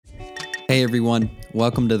Hey everyone,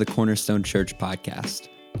 welcome to the Cornerstone Church podcast.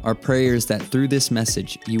 Our prayer is that through this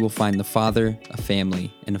message, you will find the Father, a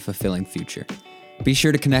family, and a fulfilling future. Be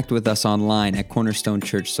sure to connect with us online at Cornerstone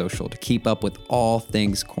Church Social to keep up with all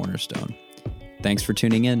things Cornerstone. Thanks for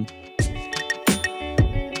tuning in.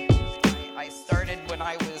 I started when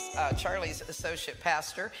I was Charlie's associate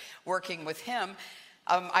pastor, working with him.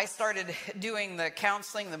 I started doing the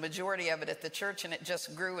counseling, the majority of it at the church, and it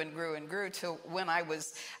just grew and grew and grew till when I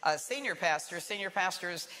was a senior pastor. Senior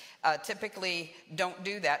pastors typically don't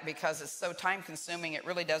do that because it's so time-consuming. It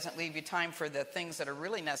really doesn't leave you time for the things that are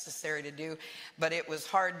really necessary to do, but it was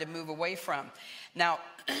hard to move away from. Now,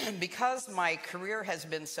 because my career has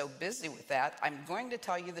been so busy with that, I'm going to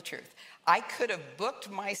tell you the truth. I could have booked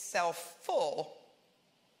myself full,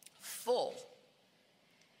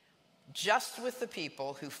 just with the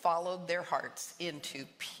people who followed their hearts into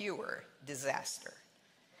pure disaster.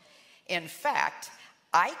 In fact,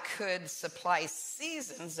 I could supply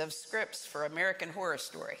seasons of scripts for American Horror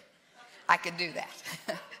Story. I could do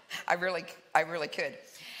that. I really could.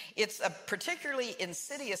 It's a particularly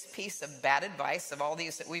insidious piece of bad advice of all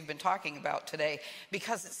these that we've been talking about today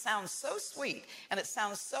because it sounds so sweet and it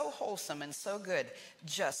sounds so wholesome and so good.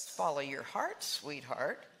 Just follow your heart,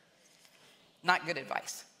 sweetheart. Not good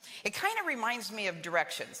advice. It kind of reminds me of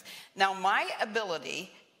directions. Now, my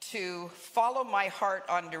ability to follow my heart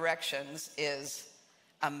on directions is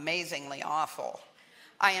amazingly awful.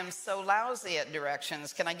 I am so lousy at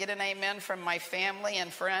directions. Can I get an amen from my family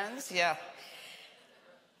and friends? Yeah.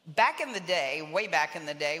 Back in the day, way back in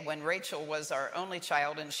the day, when Rachel was our only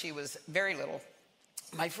child and she was very little,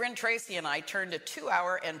 my friend Tracy and I turned a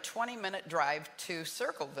 2-hour and 20-minute drive to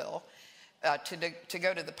Circleville to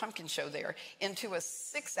go to the pumpkin show there into a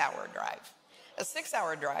 6-hour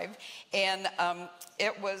drive. And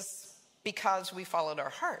it was because we followed our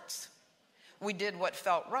hearts. We did what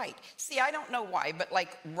felt right. See, I don't know why, but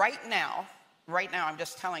like right now, I'm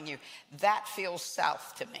just telling you, that feels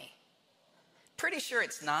south to me. Pretty sure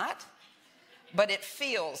it's not, but it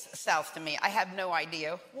feels south to me. I have no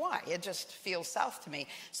idea why. It just feels south to me.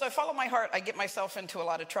 So I follow my heart. I get myself into a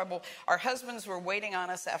lot of trouble. Our husbands were waiting on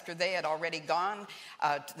us after they had already gone.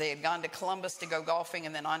 They had gone to Columbus to go golfing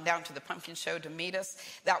and then on down to the pumpkin show to meet us.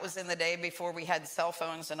 That was in the day before we had cell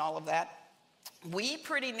phones and all of that. We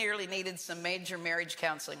pretty nearly needed some major marriage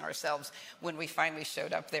counseling ourselves when we finally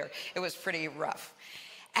showed up there. It was pretty rough.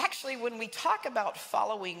 Actually, when we talk about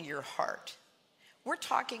following your heart, we're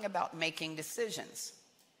talking about making decisions.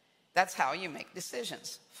 That's how you make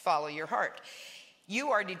decisions. Follow your heart.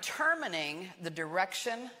 You are determining the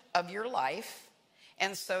direction of your life,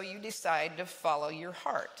 and so you decide to follow your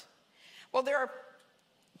heart. Well, there are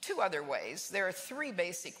two other ways. There are three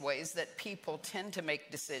basic ways that people tend to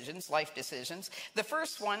make decisions, life decisions. The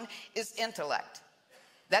first one is intellect.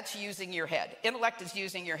 That's using your head. Intellect is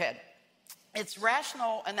using your head. It's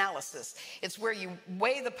rational analysis. It's where you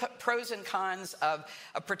weigh the pros and cons of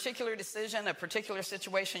a particular decision, a particular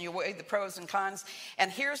situation. You weigh the pros and cons.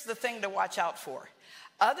 And here's the thing to watch out for.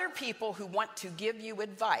 Other people who want to give you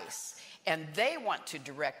advice and they want to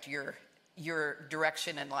direct your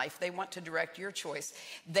direction in life, they want to direct your choice,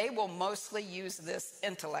 they will mostly use this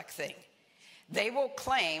intellect thing. They will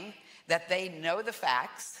claim that they know the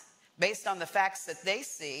facts based on the facts that they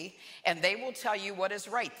see, and they will tell you what is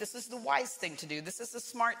right. This is the wise thing to do. This is the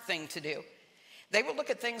smart thing to do. They will look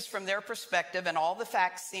at things from their perspective, and all the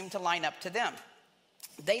facts seem to line up to them.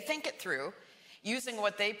 They think it through, using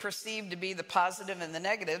what they perceive to be the positive and the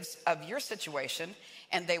negatives of your situation,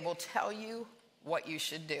 and they will tell you what you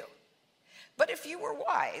should do. But if you were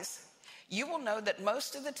wise, you will know that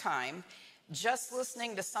most of the time, just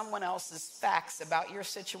listening to someone else's facts about your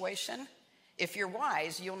situation, if you're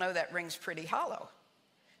wise, you'll know that rings pretty hollow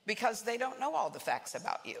because they don't know all the facts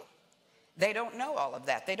about you. They don't know all of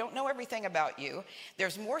that. They don't know everything about you.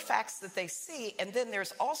 There's more facts that they see, and then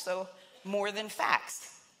there's also more than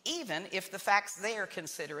facts, even if the facts they are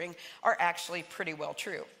considering are actually pretty well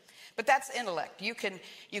true. But that's intellect. You can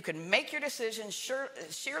make your decisions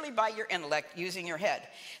surely by your intellect using your head.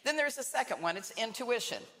 Then there's the second one. It's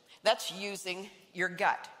intuition. That's using your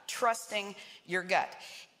gut, trusting your gut.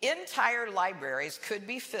 Entire libraries could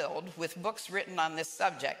be filled with books written on this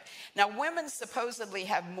subject. Now, women supposedly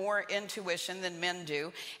have more intuition than men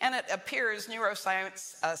do, and it appears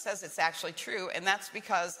neuroscience says it's actually true, and that's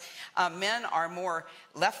because men are more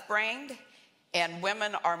left-brained and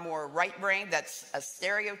women are more right-brained. That's a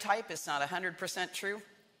stereotype. It's not 100% true.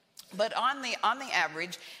 But on the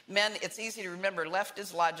average, men, it's easy to remember, left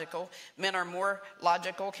is logical. Men are more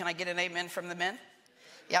logical. Can I get an amen from the men?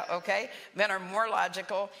 Yeah, okay. Men are more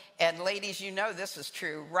logical. And ladies, you know this is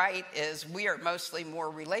true. Right is we are mostly more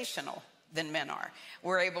relational than men are.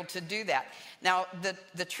 We're able to do that. Now,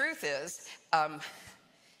 the truth is,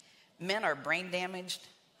 men are brain damaged.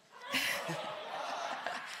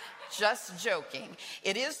 Just joking.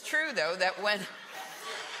 It is true, though, that when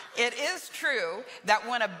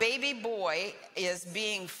a baby boy is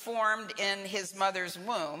being formed in his mother's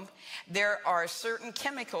womb, there are certain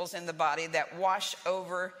chemicals in the body that wash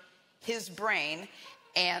over his brain,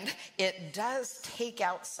 and it does take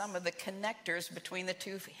out some of the connectors between the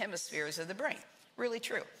two hemispheres of the brain. Really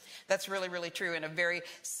true. That's really, really true in a very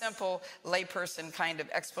simple layperson kind of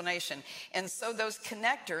explanation. And so those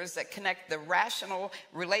connectors that connect the rational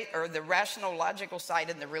logical side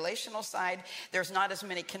and the relational side, there's not as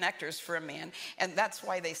many connectors for a man. And that's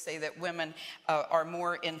why they say that women are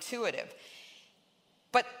more intuitive.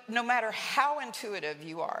 But no matter how intuitive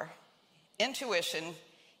you are, intuition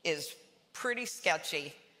is pretty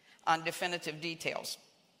sketchy on definitive details.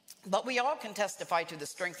 But we all can testify to the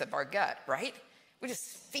strength of our gut, right? We just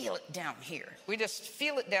feel it down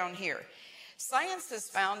here. Science has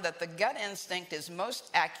found that the gut instinct is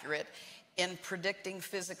most accurate in predicting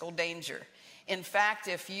physical danger. In fact,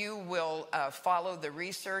 if you will follow the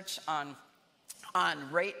research on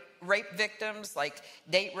rape victims, like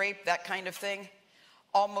date rape, that kind of thing,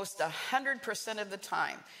 almost 100% of the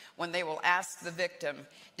time when they will ask the victim,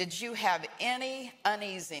 did you have any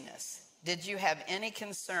uneasiness? Did you have any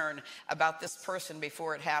concern about this person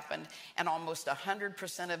before it happened? And almost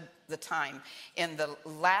 100% of the time, in the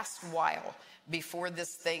last while before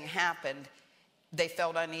this thing happened, they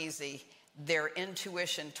felt uneasy. Their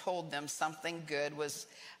intuition told them something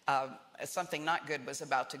not good was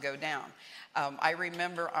about to go down. I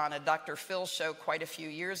remember on a Dr. Phil show quite a few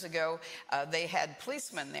years ago, they had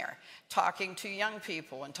policemen there talking to young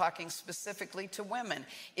people and talking specifically to women.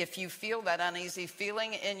 If you feel that uneasy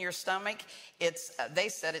feeling in your stomach, they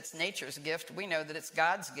said it's nature's gift. We know that it's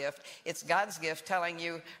God's gift. It's God's gift telling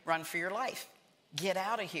you, run for your life. Get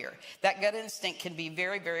out of here. That gut instinct can be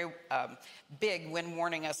very, very big when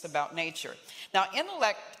warning us about nature. Now,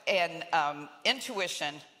 intellect and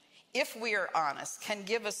intuition, if we are honest, can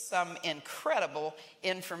give us some incredible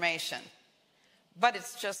information. But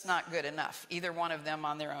it's just not good enough. Either one of them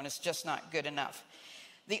on their own is just not good enough.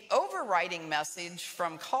 The overriding message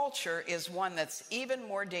from culture is one that's even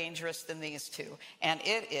more dangerous than these two, and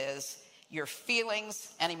it is your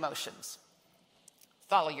feelings and emotions.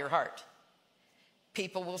 Follow your heart.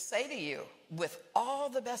 People will say to you, with all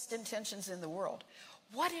the best intentions in the world,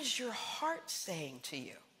 what is your heart saying to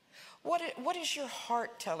you? What is your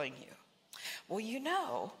heart telling you? Well, you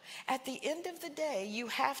know, at the end of the day, you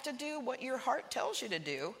have to do what your heart tells you to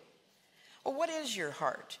do. Well, what is your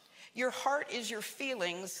heart? Your heart is your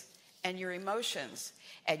feelings and your emotions.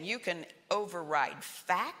 And you can override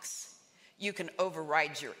facts. You can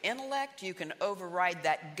override your intellect. You can override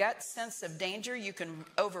that gut sense of danger. You can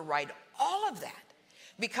override all of that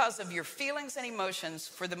because of your feelings and emotions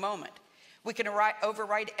for the moment. We can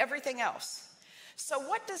override everything else. So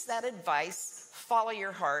what does that advice, follow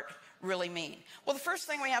your heart, really mean? Well, the first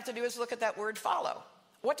thing we have to do is look at that word follow.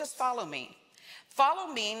 What does follow mean?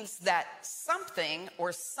 Follow means that something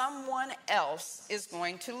or someone else is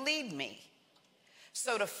going to lead me.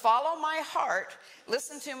 So to follow my heart,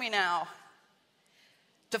 listen to me now.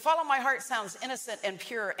 To follow my heart sounds innocent and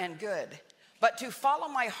pure and good. But to follow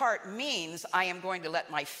my heart means I am going to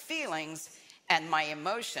let my feelings and my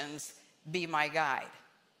emotions be my guide.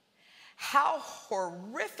 How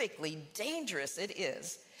horrifically dangerous it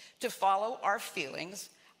is to follow our feelings,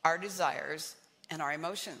 our desires, and our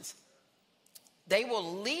emotions. They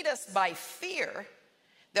will lead us by fear.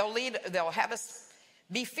 They'll have us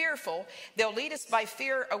be fearful. They'll lead us by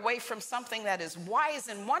fear away from something that is wise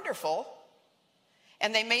and wonderful.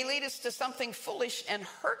 And they may lead us to something foolish and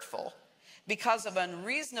hurtful because of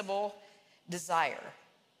unreasonable desire.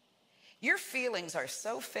 Your feelings are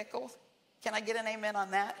so fickle. Can I get an amen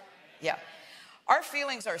on that? Yeah. Our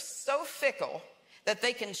feelings are so fickle that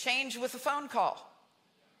they can change with a phone call.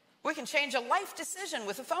 We can change a life decision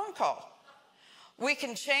with a phone call. We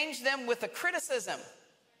can change them with a criticism.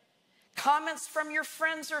 Comments from your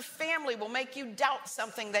friends or family will make you doubt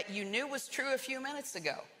something that you knew was true a few minutes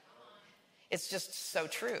ago. It's just so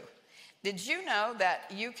true. Did you know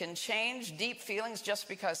that you can change deep feelings just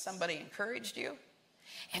because somebody encouraged you?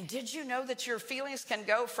 And did you know that your feelings can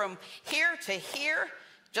go from here to here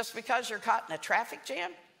just because you're caught in a traffic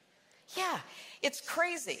jam? Yeah, it's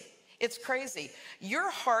crazy. It's crazy.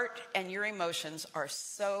 Your heart and your emotions are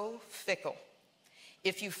so fickle.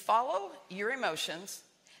 If you follow your emotions,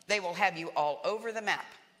 they will have you all over the map.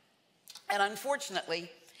 And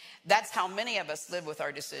unfortunately, that's how many of us live with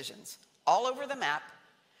our decisions. All over the map.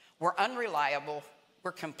 We're unreliable.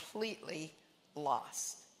 We're completely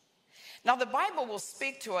lost. Now, the Bible will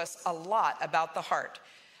speak to us a lot about the heart.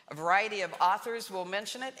 A variety of authors will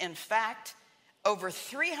mention it. In fact, over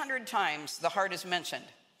 300 times the heart is mentioned.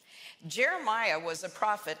 Jeremiah was a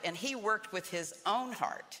prophet, and he worked with his own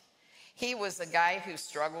heart. He was a guy who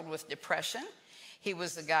struggled with depression. He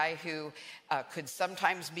was a guy who could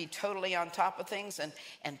sometimes be totally on top of things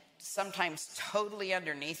and sometimes totally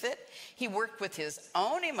underneath it. He worked with his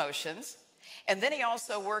own emotions. And then he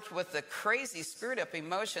also worked with the crazy, screwed up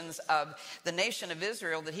emotions of the nation of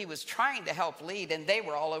Israel that he was trying to help lead, and they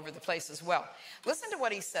were all over the place as well. Listen to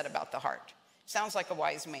what he said about the heart. Sounds like a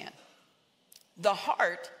wise man. The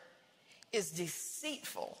heart is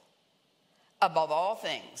deceitful above all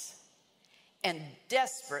things and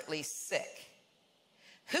desperately sick.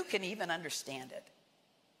 Who can even understand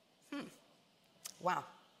it? Wow.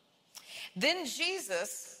 Then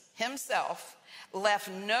Jesus himself left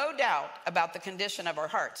no doubt about the condition of our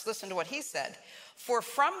hearts. Listen to what he said. For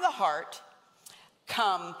from the heart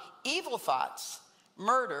come evil thoughts,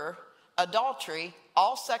 murder, adultery,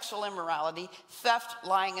 all sexual immorality, theft,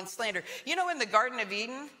 lying, and slander. You know, in the Garden of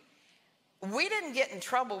Eden, we didn't get in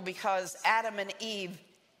trouble because Adam and Eve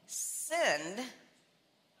sinned.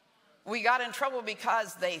 We got in trouble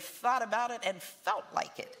because they thought about it and felt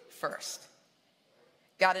like it first.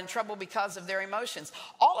 Got in trouble because of their emotions.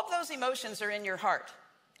 All of those emotions are in your heart.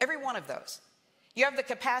 Every one of those. You have the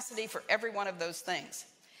capacity for every one of those things.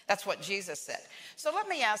 That's what Jesus said. So let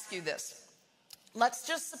me ask you this. Let's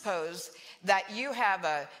just suppose that you have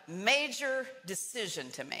a major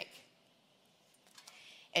decision to make.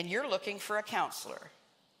 And you're looking for a counselor.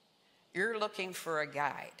 You're looking for a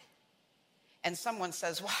guide. And someone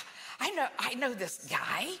says, well, I know this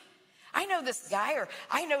guy. I know this guy, or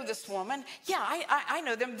I know this woman. Yeah, I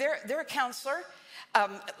know them. They're a counselor.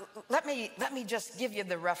 Let me just give you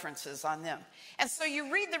the references on them. And so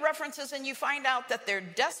you read the references and you find out that they're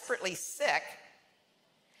desperately sick,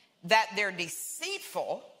 that they're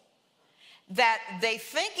deceitful, that they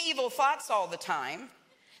think evil thoughts all the time.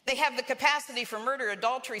 They have the capacity for murder,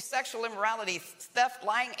 adultery, sexual immorality, theft,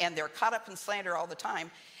 lying, and they're caught up in slander all the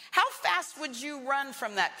time. How fast would you run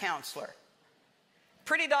from that counselor?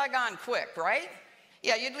 Pretty doggone quick, right?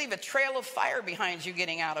 Yeah, you'd leave a trail of fire behind you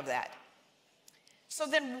getting out of that. So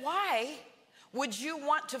then why would you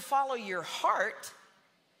want to follow your heart,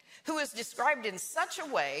 who is described in such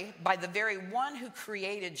a way by the very one who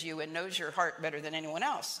created you and knows your heart better than anyone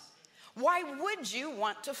else? Why would you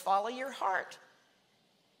want to follow your heart?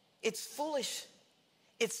 It's foolish.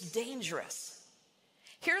 It's dangerous.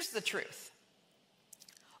 Here's the truth.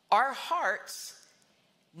 Our hearts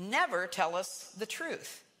never tell us the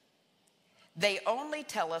truth. They only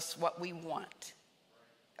tell us what we want.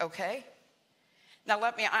 Okay? Now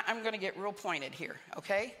I'm going to get real pointed here,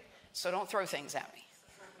 okay? So don't throw things at me.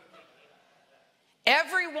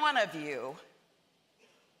 Every one of you,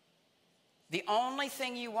 the only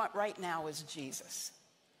thing you want right now is Jesus.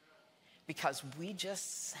 Because we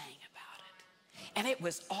just sang about it. And it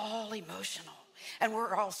was all emotional. And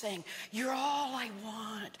we're all saying, you're all I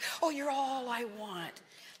want. Oh, you're all I want.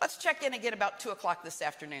 Let's check in again about 2 o'clock this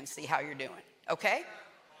afternoon, see how you're doing, okay?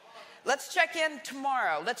 Let's check in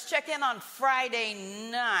tomorrow. Let's check in on Friday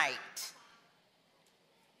night.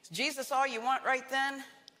 Is Jesus all you want right then?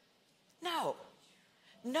 No.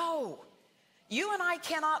 You and I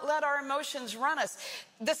cannot let our emotions run us.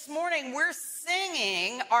 This morning, we're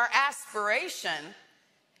singing our aspiration,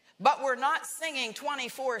 but we're not singing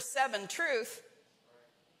 24/7 truth.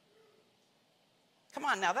 Come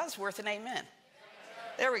on now, that's worth an amen.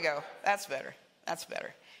 There we go. That's better. That's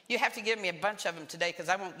better. You have to give me a bunch of them today because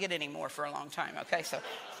I won't get any more for a long time, okay?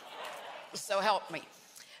 So help me.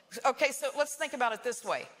 Okay, so let's think about it this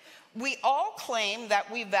way. We all claim that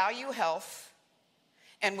we value health,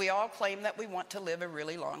 and we all claim that we want to live a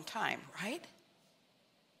really long time, right?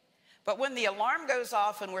 But when the alarm goes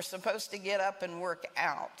off and we're supposed to get up and work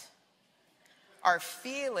out, our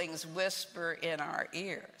feelings whisper in our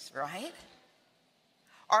ears, right?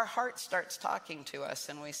 Our heart starts talking to us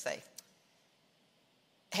and we say,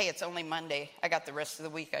 hey, it's only Monday. I got the rest of the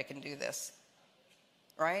week. I can do this,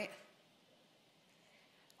 right?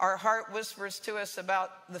 Our heart whispers to us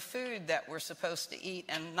about the food that we're supposed to eat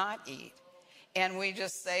and not eat. And we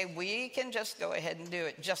just say, we can just go ahead and do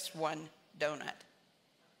it. Just one donut.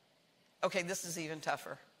 Okay, this is even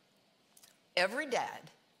tougher. Every dad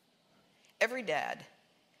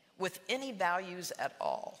with any values at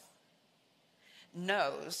all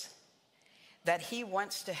knows that he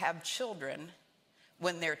wants to have children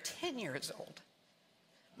when they're 10 years old,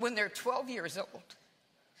 when they're 12 years old,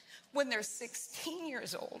 when they're 16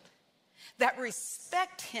 years old, that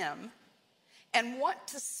respect him and want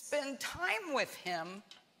to spend time with him.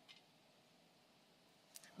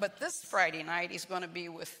 But this Friday night, he's going to be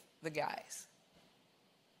with the guys.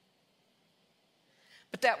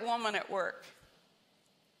 But that woman at work,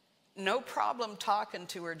 no problem talking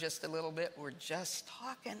to her just a little bit. We're just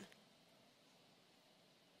talking.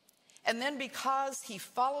 And then because he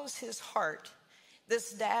follows his heart,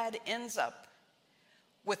 this dad ends up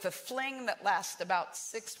with a fling that lasts about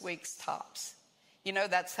 6 weeks tops. You know,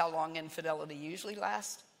 that's how long infidelity usually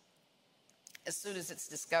lasts. As soon as it's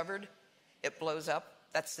discovered, it blows up.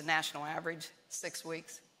 That's the national average, 6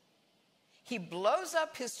 weeks. He blows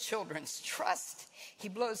up his children's trust. He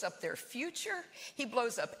blows up their future. He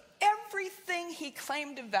blows up everything he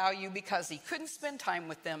claimed to value because he couldn't spend time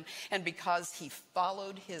with them and because he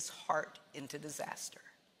followed his heart into disaster.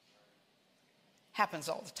 Happens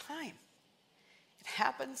all the time. It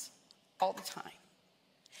happens all the time.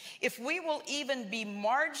 If we will even be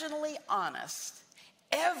marginally honest,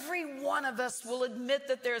 every one of us will admit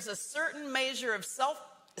that there's a certain measure of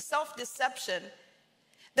self-deception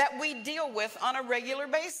that we deal with on a regular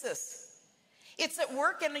basis. It's at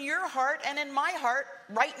work in your heart and in my heart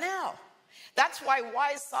right now. That's why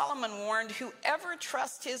wise Solomon warned, whoever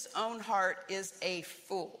trusts his own heart is a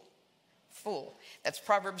fool. Fool. That's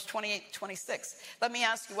Proverbs 28:26. Let me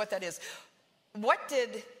ask you what that is. What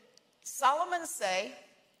did Solomon say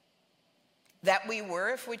that we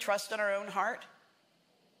were if we trust in our own heart?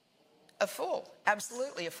 A fool.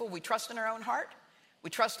 Absolutely a fool. We trust in our own heart. We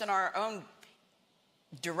trust in our own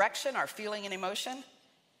direction, our feeling and emotion.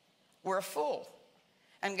 We're a fool.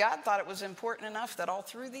 And God thought it was important enough that all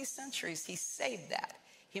through these centuries, he saved that.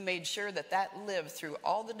 He made sure that that lived through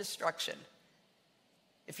all the destruction.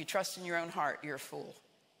 If you trust in your own heart, you're a fool.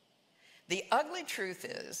 The ugly truth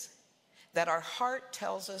is that our heart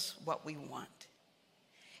tells us what we want.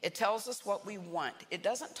 It tells us what we want. It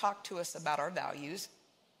doesn't talk to us about our values.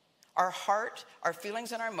 Our heart, our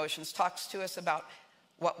feelings and our emotions talks to us about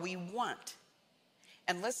what we want.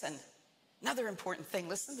 And listen, another important thing,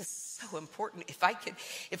 listen, this is so important. If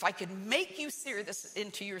I could make you sear this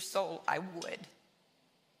into your soul, I would.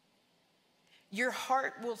 Your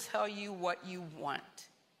heart will tell you what you want,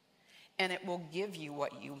 and it will give you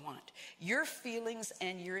what you want. Your feelings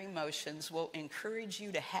and your emotions will encourage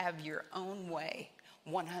you to have your own way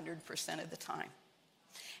 100% of the time.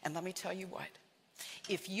 And let me tell you what,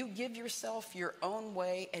 if you give yourself your own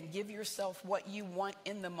way and give yourself what you want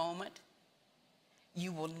in the moment,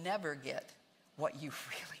 you will never get what you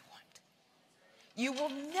really want. You will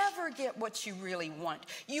never get what you really want.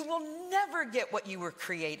 You will never get what you were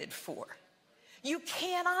created for. You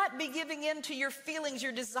cannot be giving in to your feelings,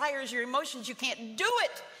 your desires, your emotions. You can't do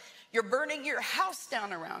it. You're burning your house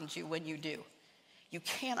down around you when you do. You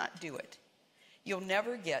cannot do it. You'll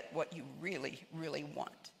never get what you really, really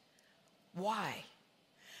want. Why?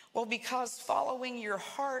 Well, because following your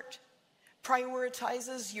heart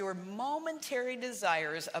prioritizes your momentary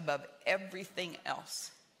desires above everything else.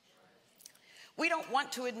 We don't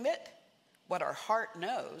want to admit what our heart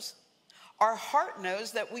knows. Our heart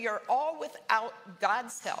knows that we are all without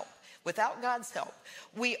God's help. Without God's help.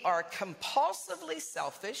 We are compulsively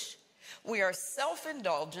selfish, we are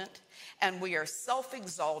self-indulgent, and we are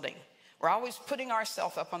self-exalting. We're always putting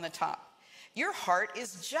ourselves up on the top. Your heart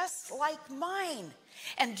is just like mine.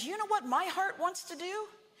 And do you know what my heart wants to do?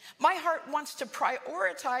 My heart wants to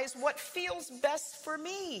prioritize what feels best for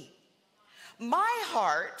me. My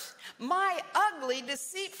heart, my ugly,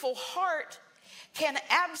 deceitful heart, can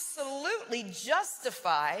absolutely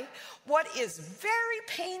justify what is very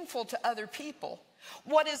painful to other people,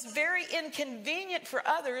 what is very inconvenient for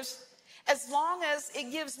others, as long as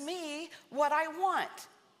it gives me what I want.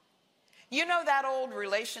 You know that old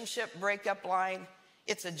relationship breakup line?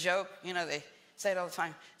 It's a joke. You know, they say it all the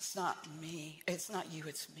time. It's not me. It's not you,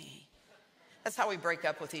 it's me. That's how we break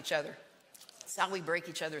up with each other. It's how we break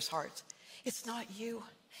each other's hearts. It's not you.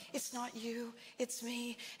 It's not you. It's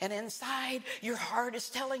me. And inside, your heart is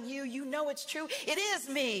telling you, you know it's true. It is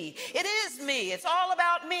me. It is me. It's all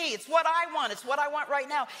about me. It's what I want. It's what I want right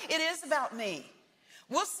now. It is about me.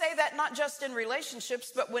 We'll say that not just in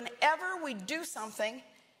relationships, but whenever we do something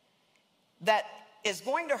that is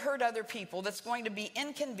going to hurt other people, that's going to be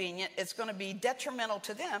inconvenient, it's going to be detrimental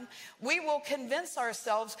to them, we will convince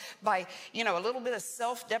ourselves by, a little bit of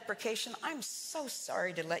self-deprecation, I'm so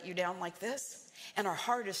sorry to let you down like this. And our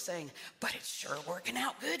heart is saying, but it's sure working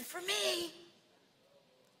out good for me.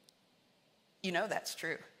 You know that's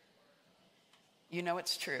true. You know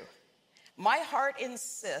it's true. My heart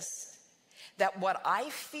insists that what I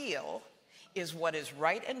feel is what is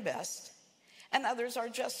right and best, and others are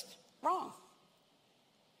just wrong.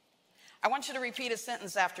 I want you to repeat a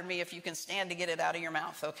sentence after me if you can stand to get it out of your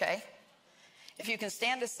mouth, okay? If you can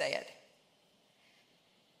stand to say it.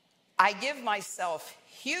 I give myself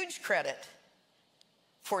huge credit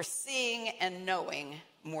for seeing and knowing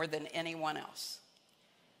more than anyone else.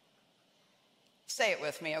 Say it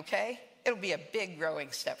with me, okay? It'll be a big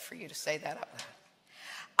growing step for you to say that out loud.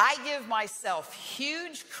 I give myself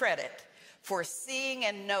huge credit for seeing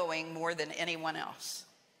and knowing more than anyone else.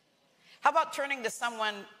 How about turning to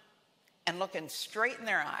someone and looking straight in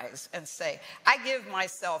their eyes and say, I give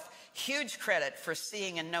myself huge credit for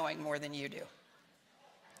seeing and knowing more than you do.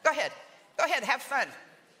 Go ahead, have fun.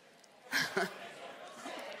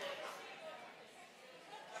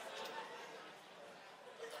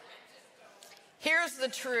 Here's the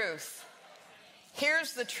truth.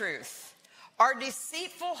 Here's the truth. Our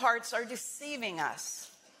deceitful hearts are deceiving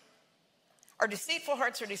us. Our deceitful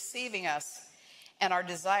hearts are deceiving us, and our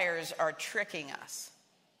desires are tricking us.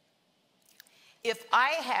 If I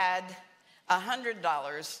had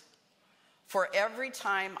 $100 for every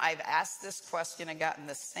time I've asked this question and gotten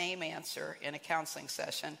the same answer in a counseling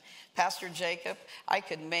session, Pastor Jacob, I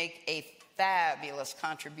could make a fabulous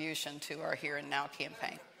contribution to our Here and Now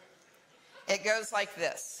campaign. It goes like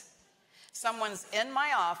this. Someone's in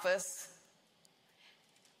my office.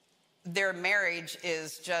 Their marriage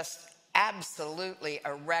is just absolutely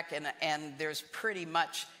a wreck, and there's pretty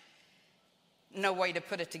much no way to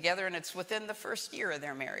put it together, and it's within the first year of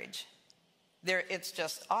their marriage. It's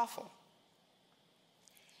just awful.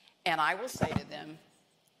 And I will say to them,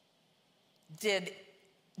 did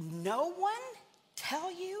no one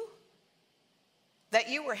tell you that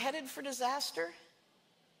you were headed for disaster?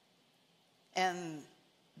 And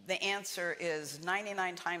the answer is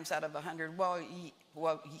 99 times out of 100, well,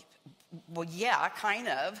 yeah, kind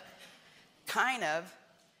of.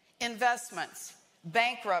 Investments,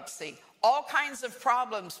 bankruptcy, all kinds of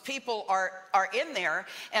problems. People are in there,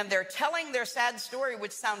 and they're telling their sad story,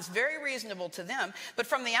 which sounds very reasonable to them. But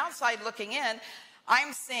from the outside looking in,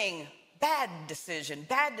 I'm seeing bad decision,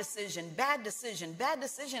 bad decision, bad decision, bad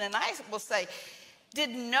decision. And I will say, did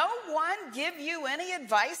no one give you any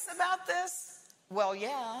advice about this? Well,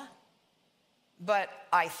 yeah. But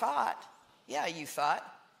I thought, yeah, you thought.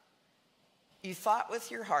 You thought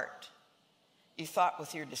with your heart. You thought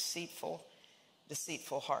with your deceitful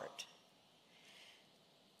heart.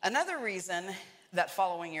 Another reason that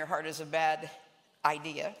following your heart is a bad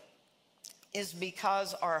idea is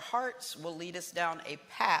because our hearts will lead us down a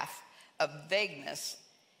path of vagueness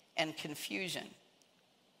and confusion.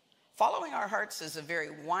 Following our hearts is a very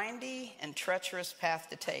windy and treacherous path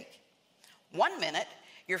to take. 1 minute,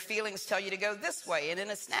 your feelings tell you to go this way, and in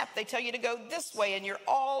a snap, they tell you to go this way, and you're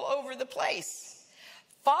all over the place.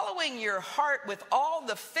 Following your heart with all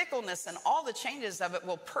the fickleness and all the changes of it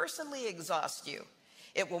will personally exhaust you.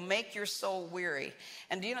 It will make your soul weary.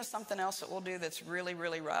 And do you know something else it will do that's really,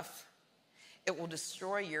 really rough? It will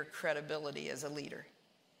destroy your credibility as a leader.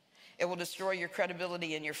 It will destroy your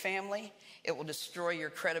credibility in your family. It will destroy your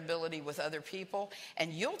credibility with other people.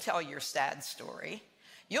 And you'll tell your sad story.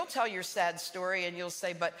 You'll tell your sad story and you'll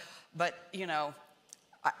say, but you know,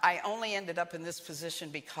 I only ended up in this position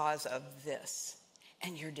because of this.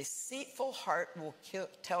 And your deceitful heart will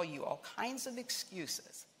tell you all kinds of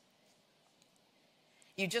excuses.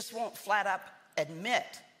 You just won't flat up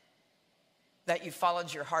admit that you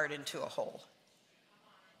followed your heart into a hole.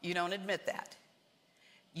 You don't admit that.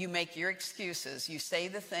 You make your excuses. You say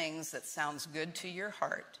the things that sounds good to your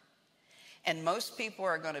heart. And most people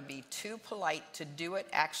are going to be too polite to do it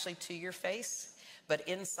actually to your face, but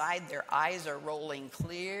inside their eyes are rolling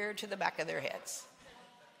clear to the back of their heads.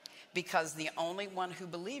 Because the only one who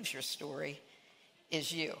believes your story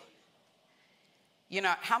is you. You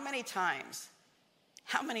know, how many times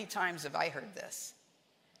have I heard this?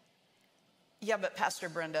 Yeah, but Pastor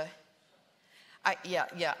Brenda, I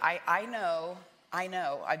know.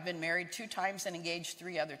 I've been married 2 times and engaged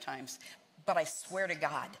 3 other times. But I swear to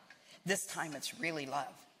God, this time it's really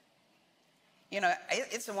love. You know,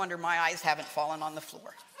 it's a wonder my eyes haven't fallen on the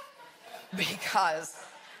floor. Because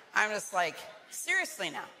I'm just like, seriously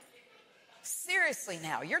now,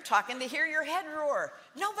 you're talking to hear your head roar.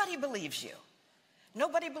 Nobody believes you.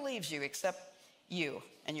 Nobody believes you except you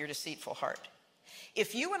and your deceitful heart.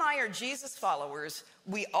 If you and I are Jesus followers,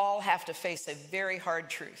 we all have to face a very hard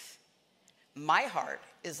truth. My heart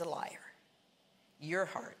is a liar. Your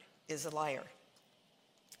heart is a liar.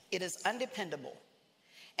 It is undependable,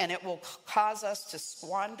 and it will cause us to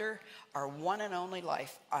squander our one and only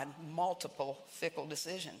life on multiple fickle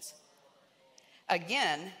decisions.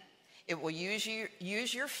 Again, it will use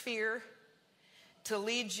your fear to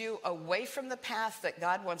lead you away from the path that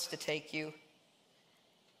God wants to take you,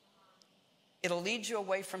 It'll lead you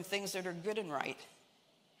away from things that are good and right.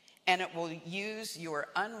 And it will use your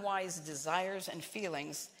unwise desires and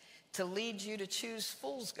feelings to lead you to choose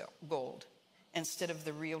fool's gold instead of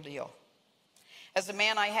the real deal. As a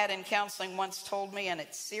man I had in counseling once told me, and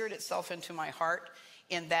it seared itself into my heart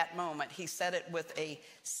in that moment, he said it with a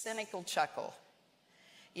cynical chuckle.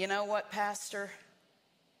 You know what, Pastor?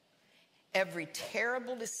 Every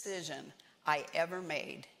terrible decision I ever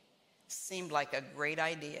made seemed like a great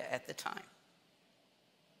idea at the time.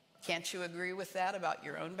 Can't you agree with that about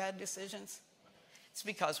your own bad decisions? It's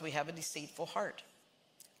because we have a deceitful heart.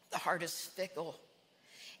 The heart is fickle.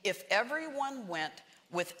 If everyone went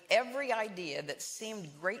with every idea that seemed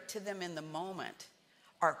great to them in the moment,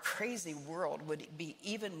 our crazy world would be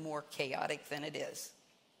even more chaotic than it is.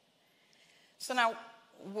 So now,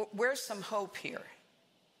 where's some hope here?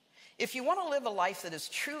 If you want to live a life that is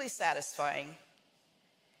truly satisfying,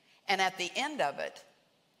 and at the end of it,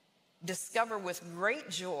 discover with great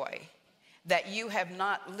joy that you have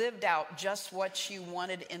not lived out just what you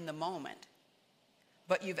wanted in the moment,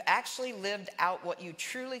 but you've actually lived out what you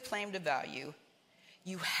truly claim to value,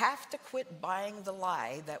 you have to quit buying the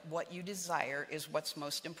lie that what you desire is what's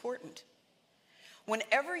most important.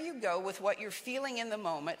 Whenever you go with what you're feeling in the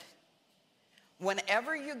moment,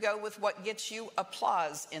 whenever you go with what gets you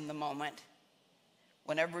applause in the moment,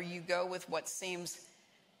 whenever you go with what seems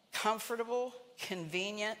comfortable,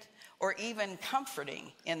 convenient, or even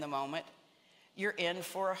comforting in the moment, you're in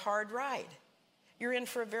for a hard ride. You're in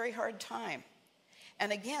for a very hard time.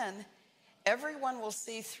 And again, everyone will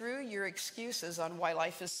see through your excuses on why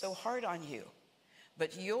life is so hard on you,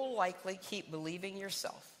 but you'll likely keep believing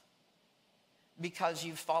yourself because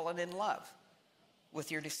you've fallen in love with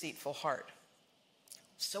your deceitful heart.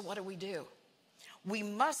 So what do? We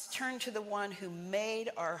must turn to the one who made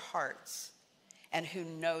our hearts and who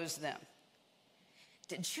knows them.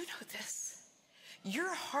 Did you know this?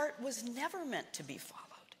 Your heart was never meant to be followed.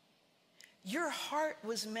 Your heart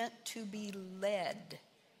was meant to be led.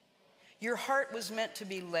 Your heart was meant to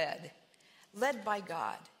be led by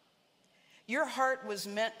God. Your heart was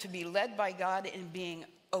meant to be led by God in being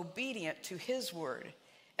obedient to his word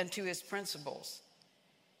and to his principles.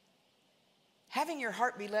 Having your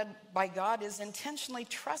heart be led by God is intentionally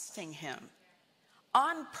trusting him,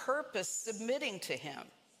 on purpose submitting to him.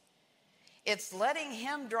 It's letting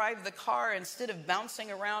him drive the car instead of bouncing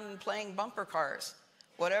around and playing bumper cars.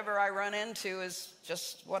 Whatever I run into is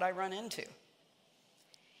just what I run into.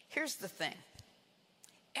 Here's the thing.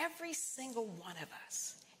 Every single one of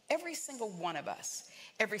us, every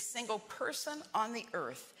single person on the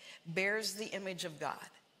earth bears the image of God.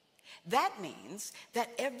 That means that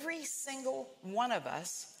every single one of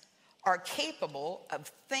us are capable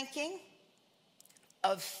of thinking,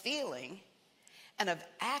 of feeling, and of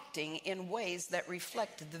acting in ways that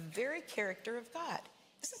reflect the very character of God.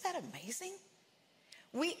 Isn't that amazing?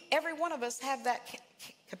 Every one of us have that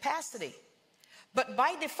capacity. But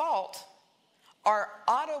by default, our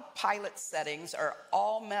autopilot settings are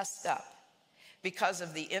all messed up because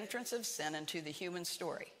of the entrance of sin into the human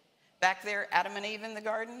story. Back there, Adam and Eve in the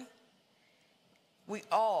garden, we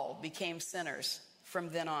all became sinners from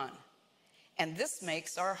then on. And this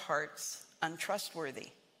makes our hearts untrustworthy.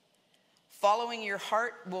 Following your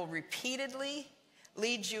heart will repeatedly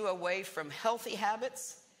lead you away from healthy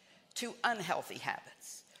habits to unhealthy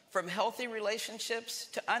habits, from healthy relationships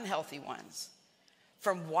to unhealthy ones,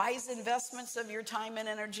 from wise investments of your time and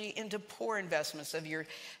energy into poor investments of your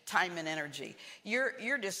time and energy.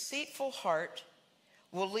 Your deceitful heart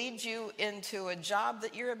will lead you into a job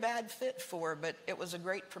that you're a bad fit for, but it was a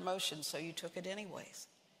great promotion, so you took it anyways.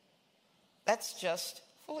 That's just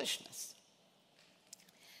foolishness.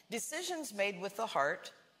 Decisions made with the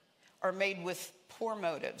heart are made with poor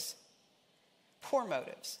motives. Poor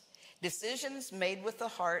motives. Decisions made with the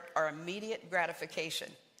heart are immediate gratification.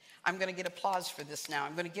 I'm going to get applause for this now.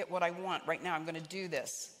 I'm going to get what I want right now. I'm going to do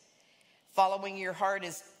this. Following your heart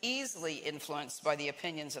is easily influenced by the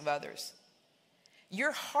opinions of others.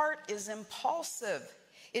 Your heart is impulsive.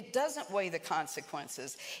 It doesn't weigh the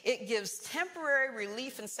consequences. It gives temporary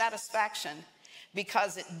relief and satisfaction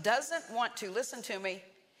because it doesn't want to, listen to me,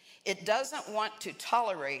 it doesn't want to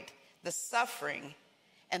tolerate the suffering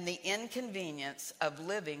and the inconvenience of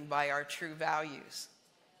living by our true values.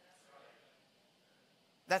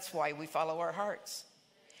 That's why we follow our hearts.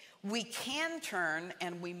 We can turn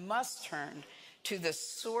and we must turn to the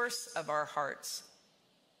source of our hearts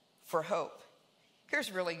for hope.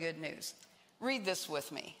 Here's really good news. Read this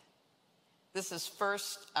with me. This is 1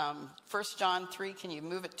 John 3. Can you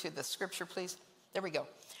move it to the scripture, please? There we go.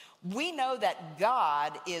 We know that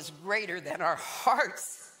God is greater than our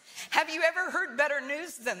hearts. Have you ever heard better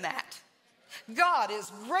news than that? God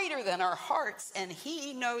is greater than our hearts, and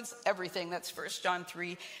he knows everything. That's 1 John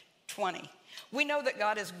 3:20. We know that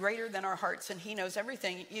God is greater than our hearts, and he knows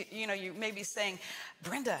everything. You know, you may be saying,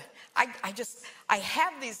 Brenda, I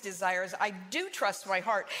have these desires. I do trust my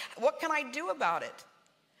heart. What can I do about it?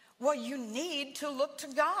 Well, you need to look to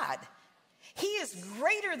God. He is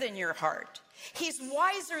greater than your heart. He's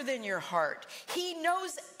wiser than your heart. He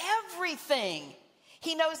knows everything.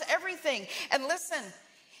 He knows everything. And listen,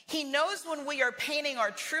 he knows when we are painting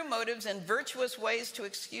our true motives in virtuous ways to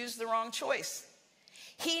excuse the wrong choice.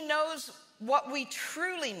 He knows what we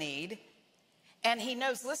truly need, and he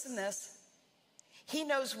knows, listen this, he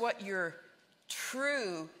knows what your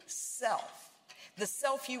true self, the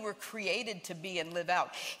self you were created to be and live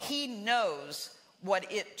out, he knows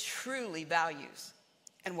what it truly values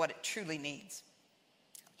and what it truly needs.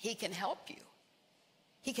 He can help you.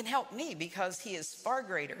 He can help me because he is far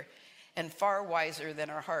greater and far wiser than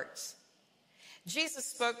our hearts. Jesus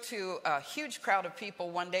spoke to a huge crowd of people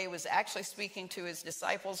one day, was actually speaking to his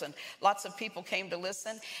disciples, and lots of people came to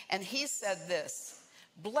listen. And he said this,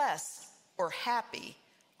 blessed or happy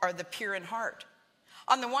are the pure in heart.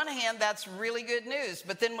 On the one hand, that's really good news.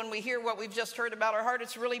 But then when we hear what we've just heard about our heart,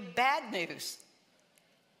 it's really bad news.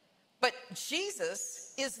 But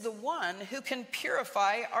Jesus is the one who can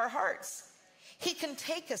purify our hearts. He can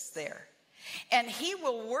take us there. And he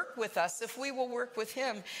will work with us, if we will work with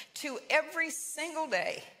him, to every single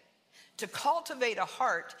day to cultivate a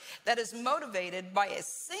heart that is motivated by a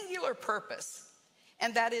singular purpose,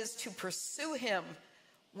 and that is to pursue him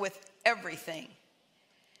with everything.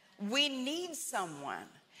 We need someone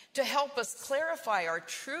to help us clarify our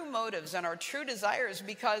true motives and our true desires,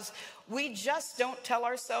 because we just don't tell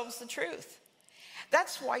ourselves the truth.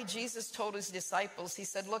 That's why Jesus told his disciples, he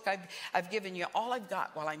said, look, I've given you all I've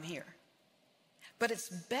got while I'm here. But it's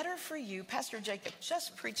better for you, Pastor Jacob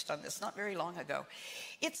just preached on this not very long ago.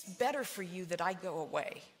 It's better for you that I go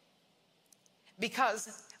away.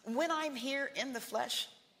 Because when I'm here in the flesh,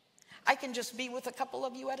 I can just be with a couple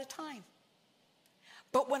of you at a time.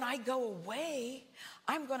 But when I go away,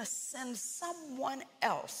 I'm going to send someone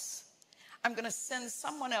else. I'm going to send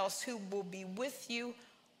someone else who will be with you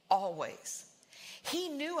always. He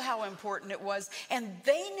knew how important it was, and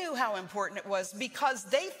they knew how important it was, because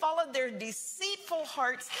they followed their deceitful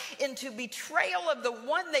hearts into betrayal of the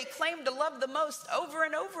one they claimed to love the most over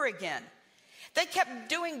and over again. They kept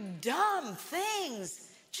doing dumb things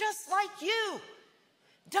just like you,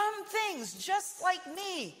 dumb things just like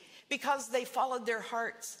me, because they followed their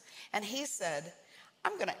hearts. And he said,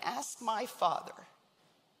 I'm going to ask my Father,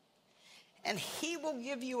 and he will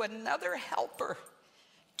give you another helper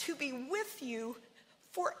to be with you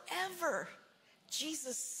forever.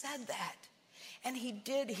 Jesus said that, and he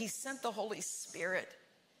did. He sent the Holy Spirit.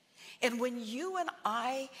 And when you and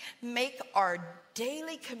I make our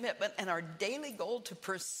daily commitment and our daily goal to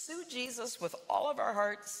pursue Jesus with all of our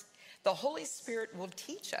hearts, the Holy Spirit will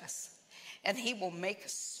teach us, and he will make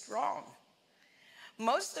us strong.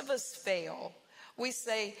 Most of us fail. We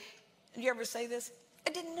say, do you ever say this? I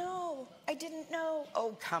didn't know. I didn't know.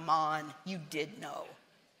 Oh, come on. You did know.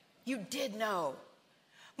 You did know.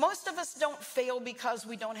 Most of us don't fail because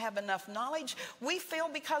we don't have enough knowledge. We fail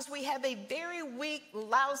because we have a very weak,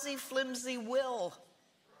 lousy, flimsy will.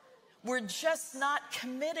 We're just not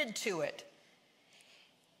committed to it.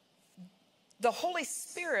 The Holy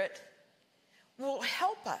Spirit will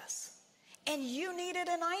help us. And you need it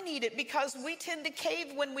and I need it, because we tend to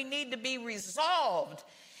cave when we need to be resolved.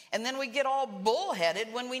 And then we get all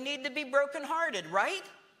bullheaded when we need to be brokenhearted, right?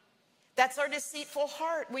 That's our deceitful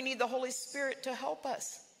heart. We need the Holy Spirit to help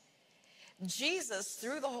us. Jesus,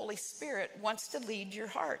 through the Holy Spirit, wants to lead your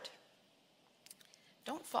heart.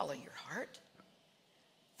 Don't follow your heart.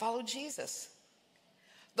 Follow Jesus.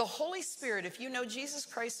 The Holy Spirit, if you know Jesus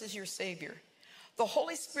Christ as your Savior, the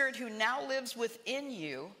Holy Spirit who now lives within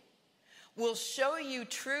you will show you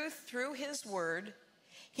truth through his word.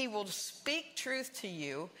 He will speak truth to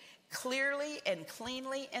you clearly and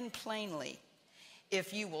cleanly and plainly,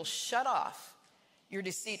 if you will shut off your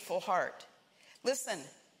deceitful heart. Listen,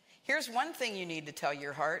 here's one thing you need to tell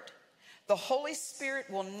your heart. The Holy Spirit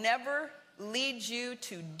will never lead you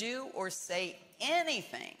to do or say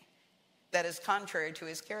anything that is contrary to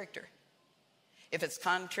his character. If it's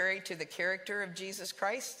contrary to the character of Jesus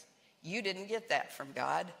Christ, you didn't get that from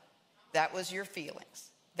God. That was your feelings.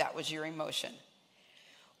 That was your emotion.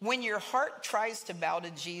 When your heart tries to bow to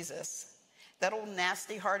Jesus, that old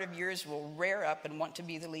nasty heart of yours will rear up and want to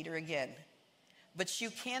be the leader again. But you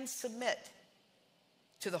can submit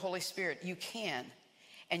to the Holy Spirit. You can.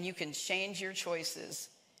 And you can change your choices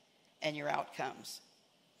and your outcomes.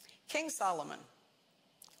 King Solomon,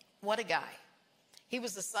 what a guy. He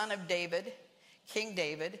was the son of David, King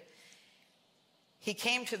David. He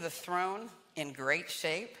came to the throne in great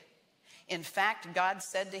shape. In fact, God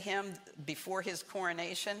said to him before his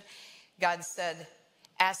coronation, God said,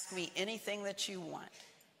 ask me anything that you want.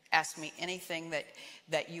 Ask me anything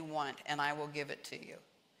that you want, and I will give it to you.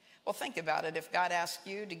 Well, think about it. If God asked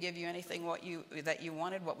you to give you anything that you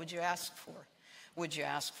wanted, what would you ask for? Would you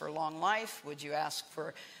ask for long life? Would you ask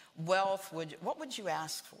for wealth? What would you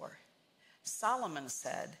ask for? Solomon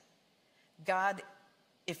said, God,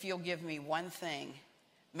 if you'll give me one thing,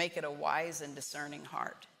 make it a wise and discerning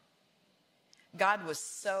heart. God was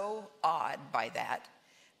so awed by that,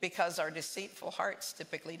 because our deceitful hearts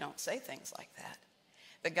typically don't say things like that.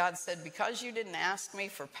 That God said, because you didn't ask me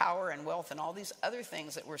for power and wealth and all these other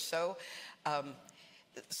things that were so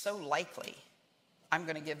likely, I'm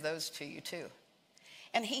going to give those to you too.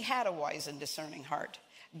 And he had a wise and discerning heart.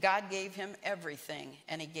 God gave him everything,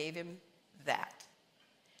 and he gave him that.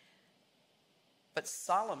 But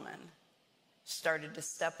Solomon started to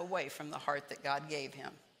step away from the heart that God gave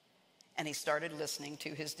him, and he started listening to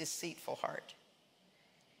his deceitful heart.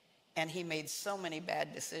 And he made so many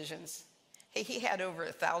bad decisions. Hey, he had over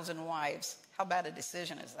 1,000 wives. How bad a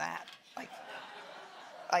decision is that?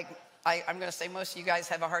 I'm going to say most of you guys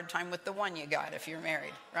have a hard time with the one you got if you're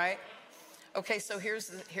married, right? Okay, so here's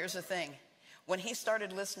the thing. When he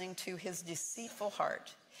started listening to his deceitful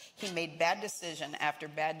heart, he made bad decision after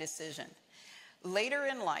bad decision. Later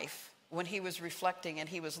in life, when he was reflecting and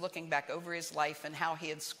he was looking back over his life and how he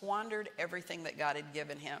had squandered everything that God had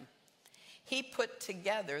given him, he put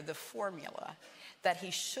together the formula that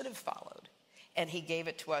he should have followed, and he gave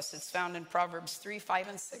it to us. It's found in Proverbs 3, 5,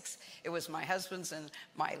 and 6. It was my husband's and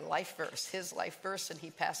my life verse, his life verse, and he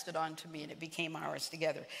passed it on to me, and it became ours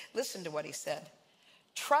together. Listen to what he said.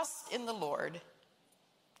 Trust in the Lord. Can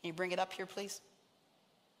you bring it up here, please?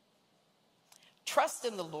 Trust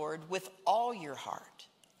in the Lord with all your heart,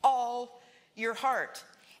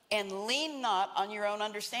 and lean not on your own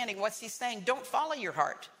understanding. What's he saying? Don't follow your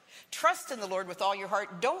heart. Trust in the Lord with all your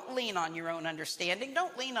heart. Don't lean on your own understanding.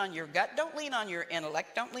 Don't lean on your gut. Don't lean on your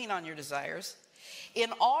intellect. Don't lean on your desires.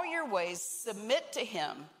 In all your ways, submit to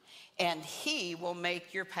him, and he will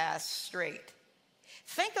make your paths straight.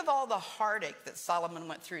 Think of all the heartache that Solomon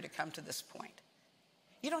went through to come to this point.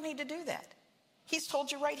 You don't need to do that. He's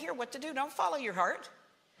told you right here what to do. Don't follow your heart.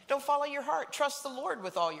 Don't follow your heart. Trust the Lord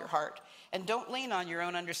with all your heart, and don't lean on your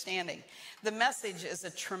own understanding. The Message is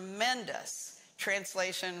a tremendous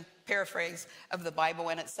translation, paraphrase of the Bible,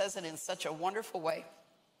 and it says it in such a wonderful way.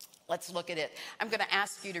 Let's look at it. I'm going to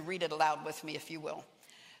ask you to read it aloud with me, if you will.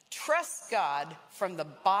 Trust God from the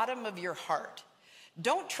bottom of your heart.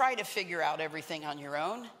 Don't try to figure out everything on your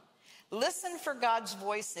own. Listen for God's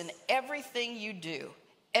voice in everything you do,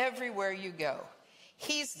 everywhere you go.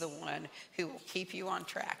 He's the one who will keep you on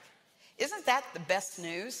track. Isn't that the best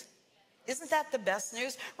news? Isn't that the best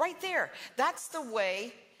news? Right there. That's the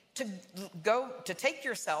way to take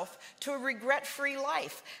yourself to a regret-free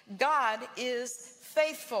life. God is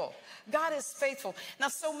faithful. God is faithful. Now,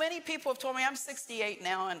 so many people have told me, I'm 68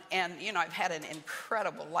 now, and I've had an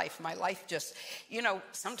incredible life. My life just,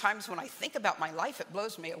 sometimes when I think about my life, it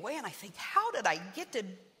blows me away, and I think, how did I get to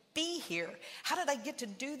be here? How did I get to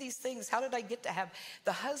do these things? How did I get to have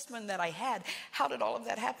the husband that I had? How did all of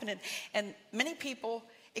that happen? And many people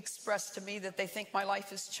express to me that they think my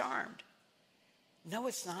life is charmed. No,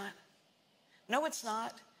 it's not. No, it's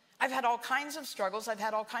not. I've had all kinds of struggles. I've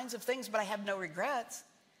had all kinds of things, but I have no regrets.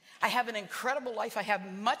 I have an incredible life. I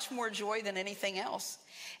have much more joy than anything else.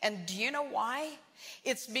 And do you know why?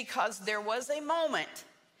 It's because there was a moment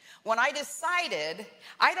when I decided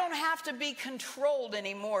I don't have to be controlled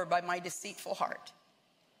anymore by my deceitful heart.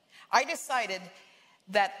 I decided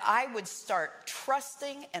that I would start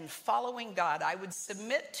trusting and following God. I would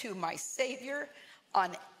submit to my Savior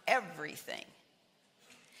on everything.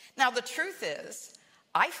 Now, the truth is,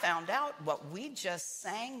 I found out what we just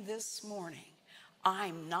sang this morning.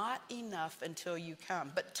 I'm not enough until you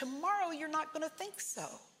come. But tomorrow, you're not going to think so.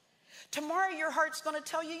 Tomorrow, your heart's going to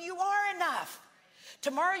tell you you are enough.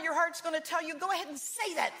 Tomorrow, your heart's going to tell you, go ahead and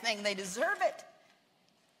say that thing. They deserve it.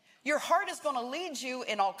 Your heart is going to lead you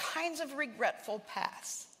in all kinds of regretful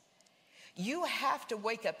paths. You have to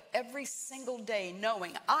wake up every single day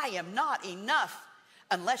knowing I am not enough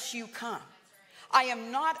unless you come. I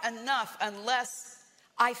am not enough unless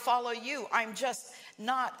I follow you. I'm just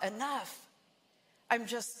not enough. I'm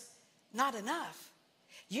just not enough.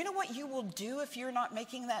 You know what you will do if you're not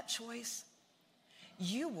making that choice?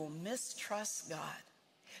 You will mistrust God,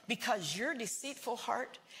 because your deceitful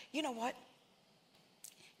heart, you know what?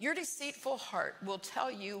 Your deceitful heart will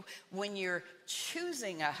tell you when you're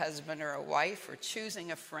choosing a husband or a wife or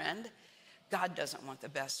choosing a friend, God doesn't want the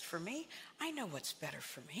best for me. I know what's better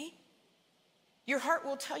for me. Your heart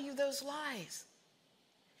will tell you those lies.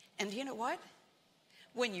 And you know what?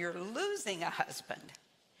 When you're losing a husband,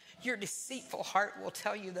 your deceitful heart will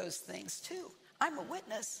tell you those things too. I'm a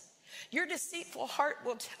witness. Your deceitful heart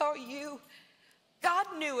will tell you, God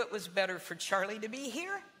knew it was better for Charlie to be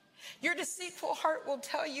here. Your deceitful heart will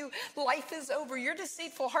tell you life is over. Your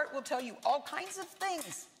deceitful heart will tell you all kinds of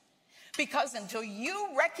things. Because until you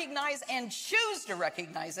recognize and choose to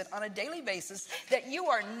recognize it on a daily basis that you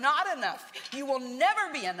are not enough, you will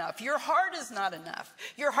never be enough. Your heart is not enough.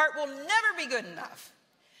 Your heart will never be good enough.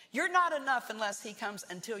 You're not enough unless he comes.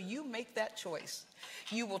 Until you make that choice,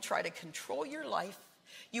 you will try to control your life.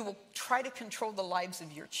 You will try to control the lives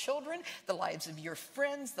of your children, the lives of your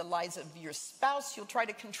friends, the lives of your spouse. You'll try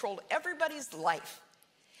to control everybody's life.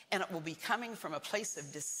 And it will be coming from a place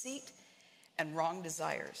of deceit and wrong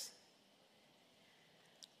desires.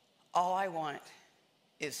 All I want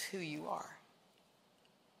is who you are.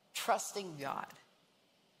 Trusting God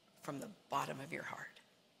from the bottom of your heart.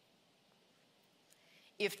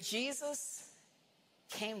 If Jesus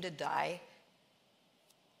came to die,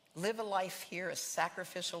 live a life here, a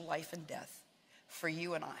sacrificial life and death for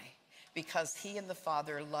you and I, because he and the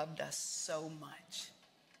Father loved us so much,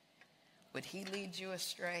 would he lead you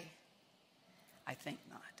astray? I think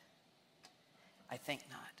not. I think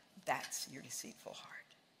not. That's your deceitful heart.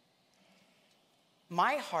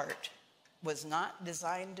 My heart was not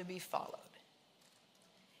designed to be followed.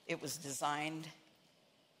 It was designed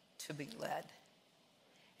to be led.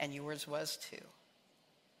 And yours was too.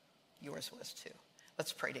 Yours was too.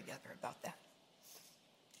 Let's pray together about that.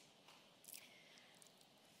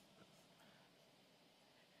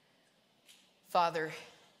 Father,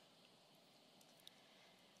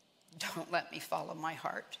 don't let me follow my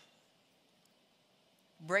heart.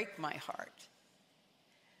 Break my heart.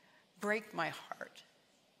 Break my heart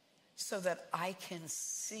so that I can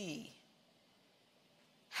see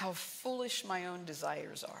how foolish my own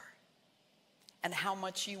desires are and how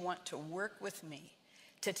much you want to work with me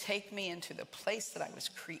to take me into the place that I was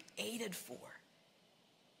created for.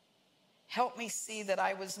 Help me see that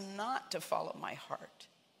I was not to follow my heart.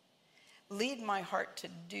 Lead my heart to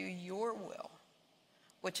do your will,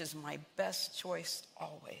 which is my best choice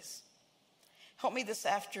always. Help me this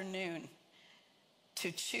afternoon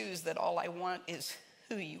to choose that all I want is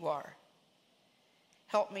who you are.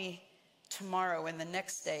 Help me tomorrow and the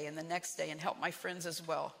next day and the next day, and help my friends as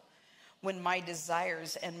well, when my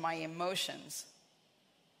desires and my emotions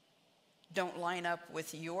don't line up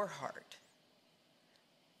with your heart.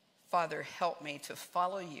 Father, help me to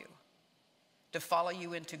follow you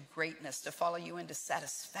into greatness, to follow you into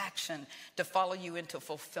satisfaction, to follow you into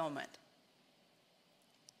fulfillment.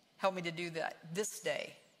 Help me to do that this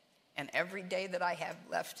day and every day that I have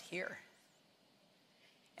left here.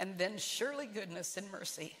 And then surely goodness and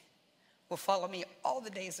mercy will follow me all the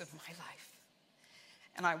days of my life.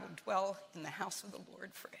 And I will dwell in the house of the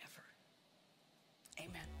Lord forever.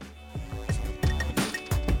 Amen.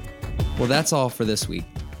 Well, that's all for this week.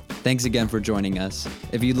 Thanks again for joining us.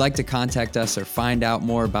 If you'd like to contact us or find out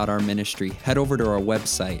more about our ministry, head over to our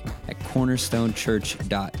website at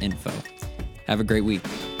cornerstonechurch.info. Have a great week.